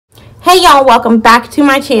Hey y'all, welcome back to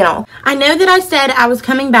my channel. I know that I said I was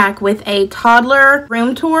coming back with a toddler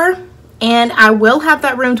room tour, and I will have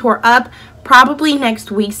that room tour up probably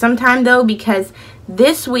next week sometime though, because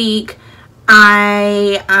this week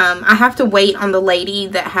I have to wait on the lady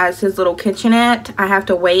that has his little kitchenette. I have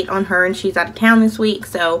to wait on her, and she's out of town this week,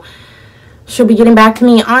 so she'll be getting back to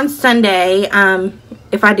me on Sunday,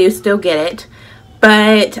 if I do still get it.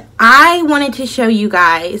 But I wanted to show you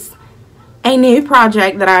guys a new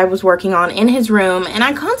project that I was working on in his room, and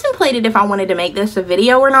I contemplated if I wanted to make this a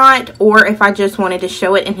video or not, or if I just wanted to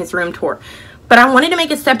show it in his room tour. But I wanted to make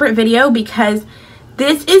a separate video because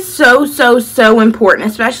this is so important,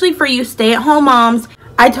 especially for you stay-at-home moms.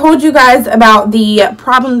 I told you guys about the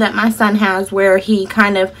problem that my son has where he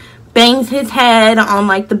kind of bangs his head on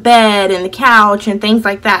like the bed and the couch and things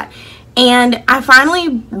like that. And I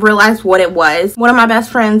finally realized what it was. One of my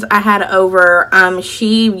best friends I had over,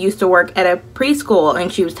 she used to work at a preschool,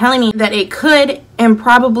 and she was telling me that it could and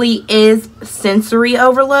probably is sensory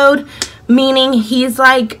overload, meaning he's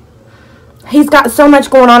got so much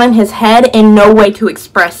going on in his head and no way to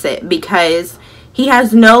express it because he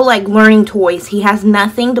has no like learning toys. He has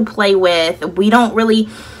nothing to play with. We don't really,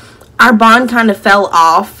 our bond kind of fell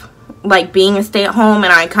off, like being a stay-at-home,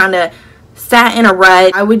 and I kind of sat in a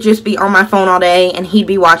rut. I would just be on my phone all day and he'd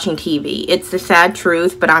be watching TV. It's the sad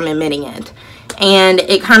truth, but I'm admitting it. And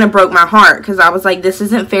it kind of broke my heart because I was like, this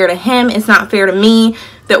isn't fair to him. It's not fair to me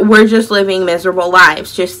that we're just living miserable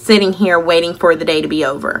lives, just sitting here waiting for the day to be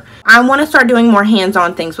over. I want to start doing more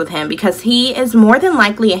hands-on things with him because he is more than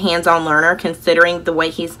likely a hands-on learner considering the way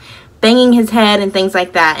he's banging his head and things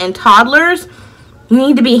like that. And toddlers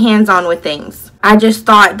need to be hands-on with things. I just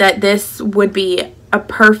thought that this would be a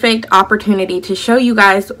perfect opportunity to show you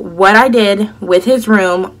guys what I did with his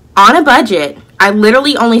room on a budget. I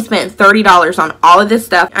literally only spent $30 on all of this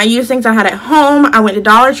stuff. I used things I had at home. I went to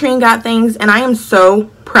Dollar Tree and got things, and I am so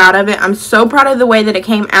proud of it. I'm so proud of the way that it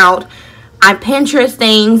came out. I Pinterest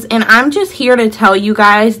things, and I'm just here to tell you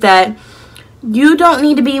guys that you don't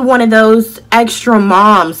need to be one of those extra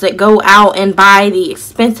moms that go out and buy the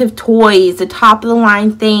expensive toys, the top of the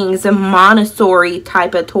line things, the Montessori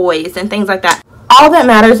type of toys and things like that. All that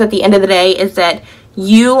matters at the end of the day is that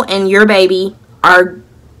you and your baby are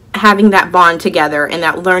having that bond together and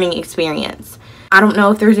that learning experience. I don't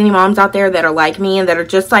know if there's any moms out there that are like me and that are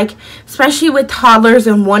just like, especially with toddlers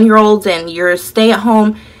and 1-year-olds and you're stay at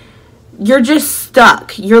home, you're just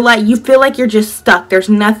stuck. You feel like you're just stuck. There's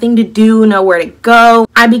nothing to do, nowhere to go.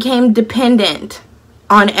 I became dependent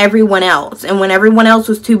on everyone else. And when everyone else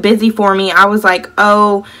was too busy for me, I was like,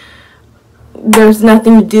 oh, there's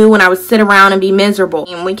nothing to do, and I would sit around and be miserable.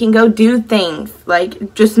 And we can go do things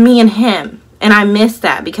like just me and him. And I miss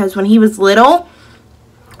that because when he was little,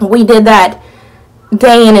 we did that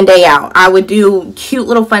day in and day out. I would do cute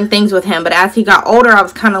little fun things with him. But as he got older, I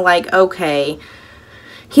was kind of like, okay,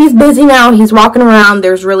 he's busy now. He's walking around.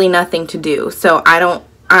 There's really nothing to do. So I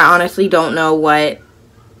honestly don't know what,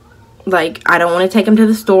 like, I don't want to take him to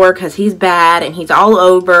the store because he's bad and he's all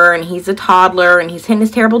over and he's a toddler and he's hitting his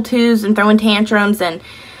terrible twos and throwing tantrums. But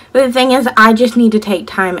the thing is, I just need to take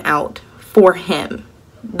time out for him,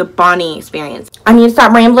 the bonding experience. I need to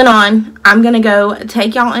stop rambling on. I'm going to go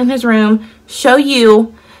take y'all in his room, show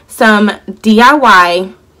you some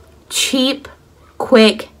DIY, cheap,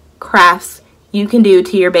 quick crafts you can do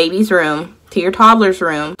to your baby's room, to your toddler's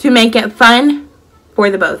room, to make it fun for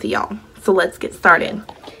the both of y'all. So let's get started.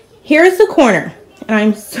 Here's the corner, and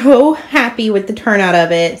I'm so happy with the turnout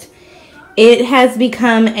of it. It has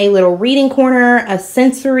become a little reading corner, a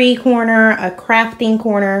sensory corner, a crafting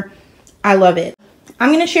corner. I love it. I'm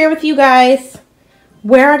going to share with you guys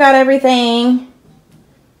where I got everything,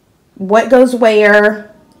 what goes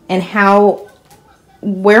where, and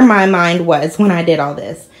where my mind was when I did all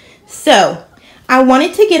this. So, I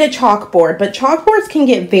wanted to get a chalkboard, but chalkboards can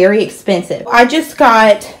get very expensive. I just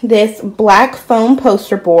got this black foam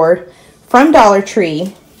poster board from Dollar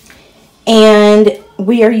Tree, and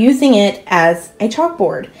we are using it as a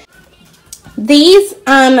chalkboard. These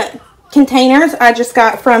containers I just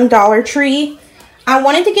got from Dollar Tree. I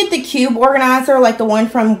wanted to get the cube organizer like the one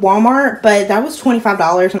from Walmart, but that was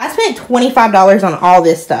 $25. I spent $25 on all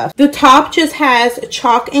this stuff. The top just has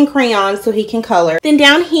chalk and crayons so he can color. Then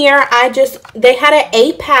down here, they had an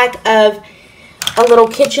 8-pack of a little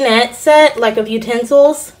kitchenette set, like of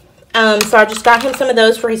utensils. So I just got him some of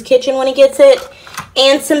those for his kitchen when he gets it,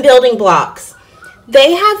 and some building blocks.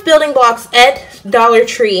 They have building blocks at Dollar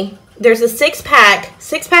Tree. There's a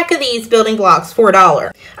 6-pack of these building blocks for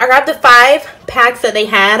 $1. I grabbed the 5 packs that they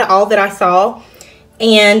had, all that I saw,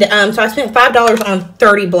 and so I spent $5 on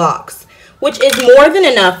 30 blocks, which is more than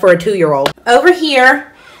enough for a 2-year-old. Over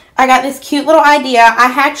here, I got this cute little idea.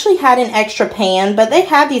 I actually had an extra pan, but they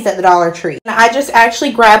had these at the Dollar Tree. I just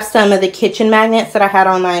actually grabbed some of the kitchen magnets that I had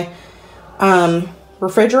on my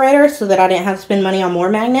refrigerator so that I didn't have to spend money on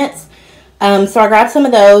more magnets. So I grabbed some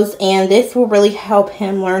of those, and this will really help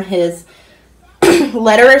him learn his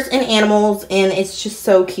letters and animals, and it's just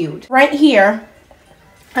so cute. Right here,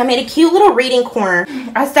 I made a cute little reading corner.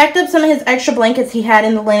 I stacked up some of his extra blankets he had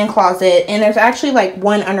in the linen closet, and there's actually like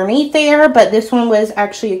one underneath there, but this one was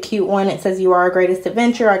actually a cute one. It says, "You are our greatest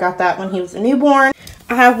adventure." I got that when he was a newborn.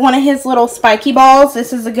 I have one of his little spiky balls.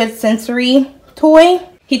 This is a good sensory toy.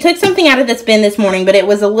 He took something out of this bin this morning, but it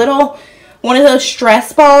was a little, one of those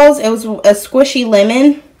stress balls. It was a squishy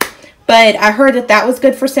lemon, but I heard that that was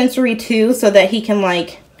good for sensory too, so that he can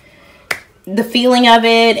like the feeling of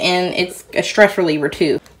it, and it's a stress reliever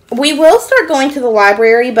too. We will start going to the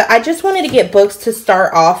library, but I just wanted to get books to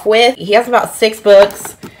start off with. He has about 6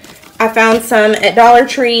 books. I found some at Dollar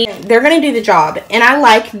Tree. They're going to do the job, and I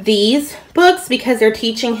like these books because they're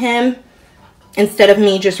teaching him instead of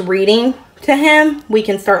me just reading to him. We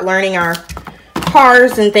can start learning our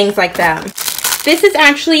cars and things like that. This is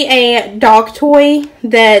actually a dog toy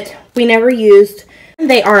that we never used.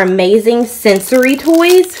 They are amazing sensory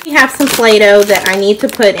toys. We have some Play-Doh that I need to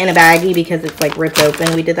put in a baggie because it's like ripped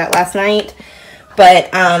open. We did that last night. But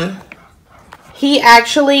he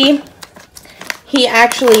actually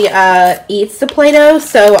eats the Play-Doh,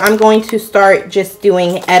 so I'm going to start just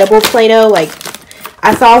doing edible Play-Doh. Like,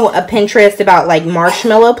 I saw a Pinterest about like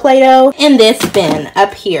marshmallow Play-Doh in this bin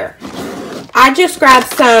up here. I just grabbed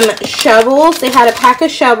some shovels. They had a pack of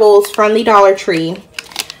shovels from the Dollar Tree.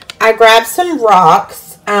 I grabbed some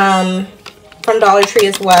rocks from Dollar Tree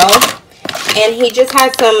as well. And he just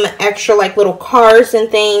had some extra like little cars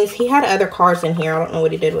and things. He had other cars in here. I don't know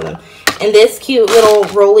what he did with them. And this cute little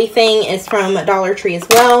rolly thing is from Dollar Tree as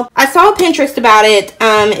well. I saw a Pinterest about it.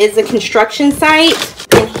 It's a construction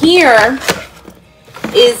site. And here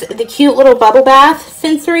is the cute little bubble bath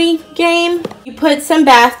sensory game. You put some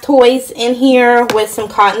bath toys in here with some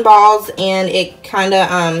cotton balls, and it kind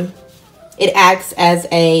of it acts as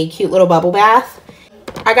a cute little bubble bath.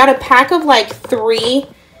 I got a pack of like 3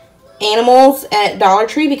 animals at Dollar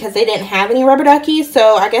Tree because they didn't have any rubber duckies,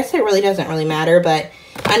 so I guess it really doesn't really matter, but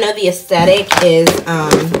I know the aesthetic is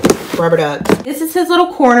rubber ducks. This is his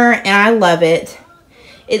little corner, and I love it.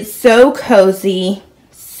 It's so cozy,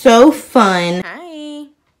 so fun. Hi.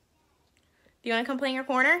 Do you want to come play in your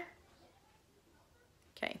corner?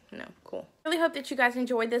 Okay, no, cool. I really hope that you guys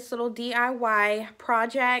enjoyed this little DIY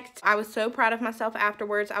project. I was so proud of myself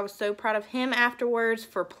afterwards. I was so proud of him afterwards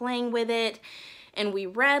for playing with it. And we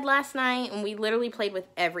read last night, and we literally played with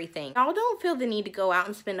everything. Y'all don't feel the need to go out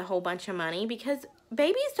and spend a whole bunch of money because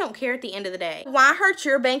babies don't care at the end of the day. Why hurt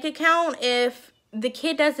your bank account if the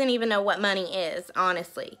kid doesn't even know what money is,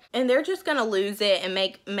 honestly? And they're just gonna lose it and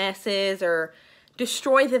make messes or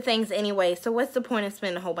destroy the things anyway. So what's the point of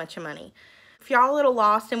spending a whole bunch of money? If y'all a little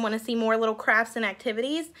lost and want to see more little crafts and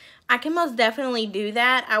activities, I can most definitely do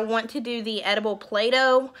that. I want to do the edible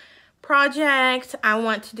Play-Doh project. I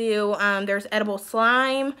want to do, there's edible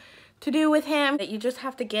slime to do with him. That you just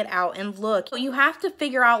have to get out and look. You have to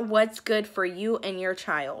figure out what's good for you and your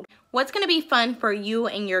child. What's going to be fun for you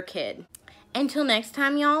and your kid. Until next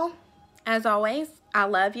time, y'all, as always, I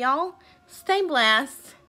love y'all. Stay blessed.